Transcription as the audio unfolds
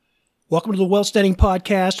Welcome to the Wealth Standing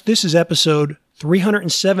Podcast. This is episode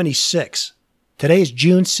 376. Today is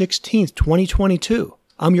June 16th, 2022.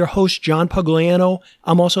 I'm your host, John Pugliano.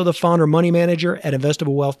 I'm also the founder and money manager at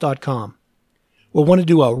investablewealth.com. We want to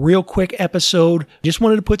do a real quick episode. Just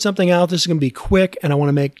wanted to put something out. This is going to be quick, and I want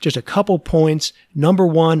to make just a couple points. Number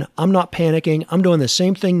one, I'm not panicking. I'm doing the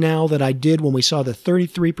same thing now that I did when we saw the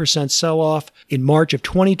 33% sell-off in March of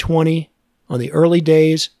 2020 on the early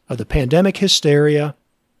days of the pandemic hysteria.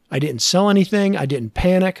 I didn't sell anything. I didn't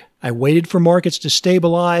panic. I waited for markets to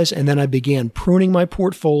stabilize, and then I began pruning my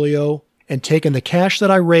portfolio and taking the cash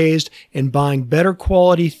that I raised and buying better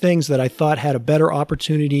quality things that I thought had a better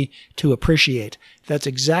opportunity to appreciate. That's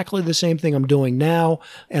exactly the same thing I'm doing now,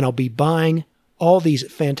 and I'll be buying all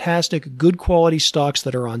these fantastic, good quality stocks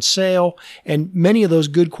that are on sale, and many of those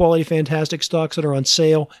good quality, fantastic stocks that are on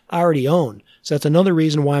sale I already own. So that's another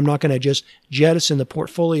reason why I'm not going to just jettison the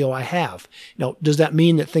portfolio I have. Now, does that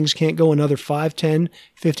mean that things can't go another 5, 10,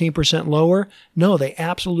 15% lower? No, they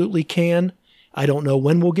absolutely can. I don't know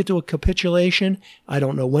when we'll get to a capitulation. I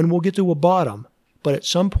don't know when we'll get to a bottom. But at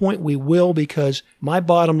some point we will, because my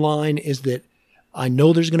bottom line is that I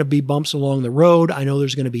know there's going to be bumps along the road. I know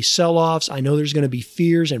there's going to be sell-offs. I know there's going to be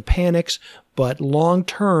fears and panics. But long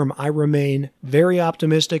term, I remain very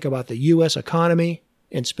optimistic about the U.S. economy.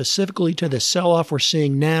 And specifically to the sell-off we're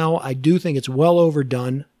seeing now, I do think it's well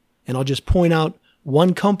overdone. And I'll just point out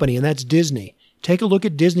one company, and that's Disney. Take a look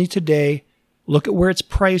at Disney today. Look at where its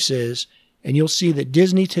price is, and you'll see that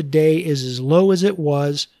Disney today is as low as it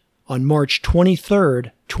was on March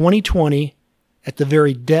 23rd, 2020, at the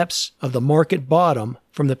very depths of the market bottom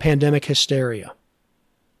from the pandemic hysteria.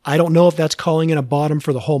 I don't know if that's calling in a bottom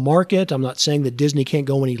for the whole market. I'm not saying that Disney can't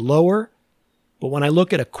go any lower. But when I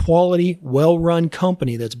look at a quality, well-run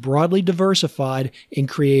company that's broadly diversified in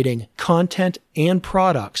creating content and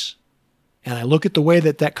products, and I look at the way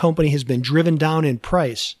that that company has been driven down in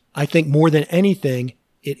price, I think more than anything,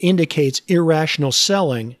 it indicates irrational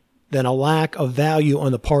selling than a lack of value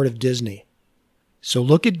on the part of Disney. So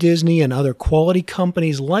look at Disney and other quality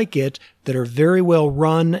companies like it that are very well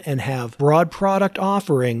run and have broad product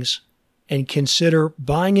offerings, and consider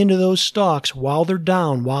buying into those stocks while they're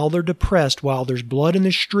down, while they're depressed, while there's blood in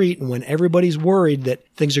the street, and when everybody's worried that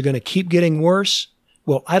things are going to keep getting worse.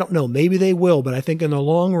 Well, I don't know. Maybe they will, but I think in the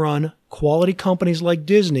long run, quality companies like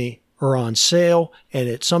Disney are on sale, and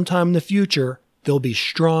at some time in the future, they'll be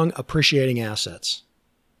strong, appreciating assets.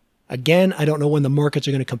 Again, I don't know when the markets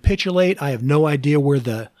are going to capitulate. I have no idea where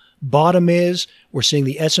the bottom is. We're seeing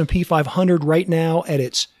the S&P 500 right now at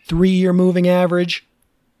its 3-year moving average.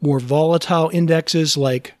 More volatile indexes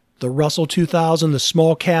like the Russell 2000, the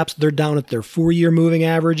small caps, they're down at their 4-year moving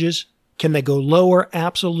averages. Can they go lower?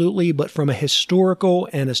 Absolutely. But from a historical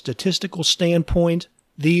and a statistical standpoint,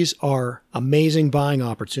 these are amazing buying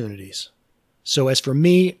opportunities. So as for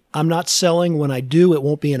me, I'm not selling. When I do, it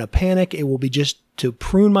won't be in a panic. It will be just to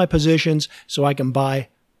prune my positions so I can buy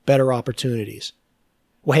better opportunities.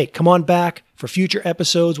 Well, hey, come on back for future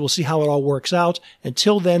episodes. We'll see how it all works out.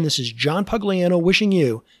 Until then, this is John Pugliano wishing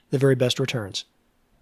you the very best returns.